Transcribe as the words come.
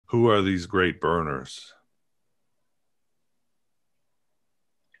Who are these great burners?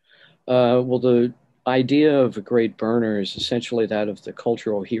 Well, the idea of a great burner is essentially that of the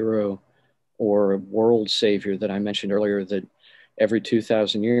cultural hero or world savior that I mentioned earlier, that every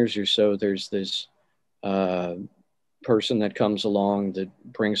 2,000 years or so, there's this uh, person that comes along that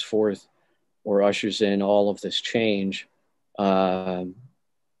brings forth or ushers in all of this change uh,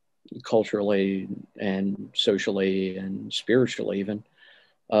 culturally and socially and spiritually, even.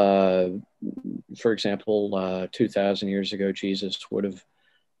 Uh, for example, 2,000 years ago, Jesus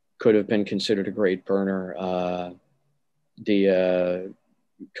could have been considered a great burner. The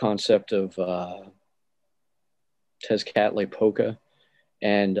concept of Tezcatlipoca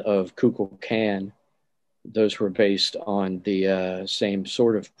and of Kukulkan, those were based on the same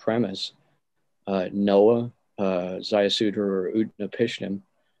sort of premise. Noah, Ziasudra, or Utnapishtim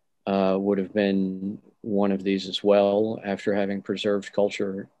would have been one of these as well after having preserved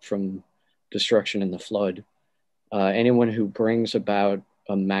culture from destruction in the flood. Anyone who brings about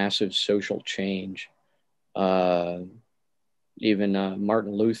a massive social change, uh, even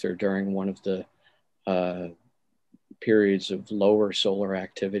Martin Luther during one of the uh, periods of lower solar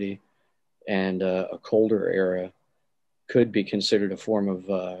activity and a colder era, could be considered a form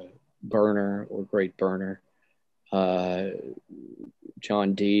of burner or great burner. Uh,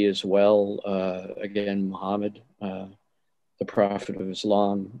 John D as well. Again, Muhammad, the Prophet of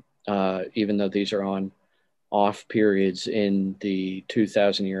Islam. Even though these are on off periods in the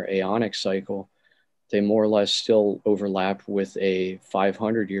 2,000-year Aeonic cycle, they more or less still overlap with a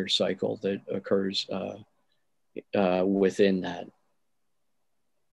 500-year cycle that occurs within that.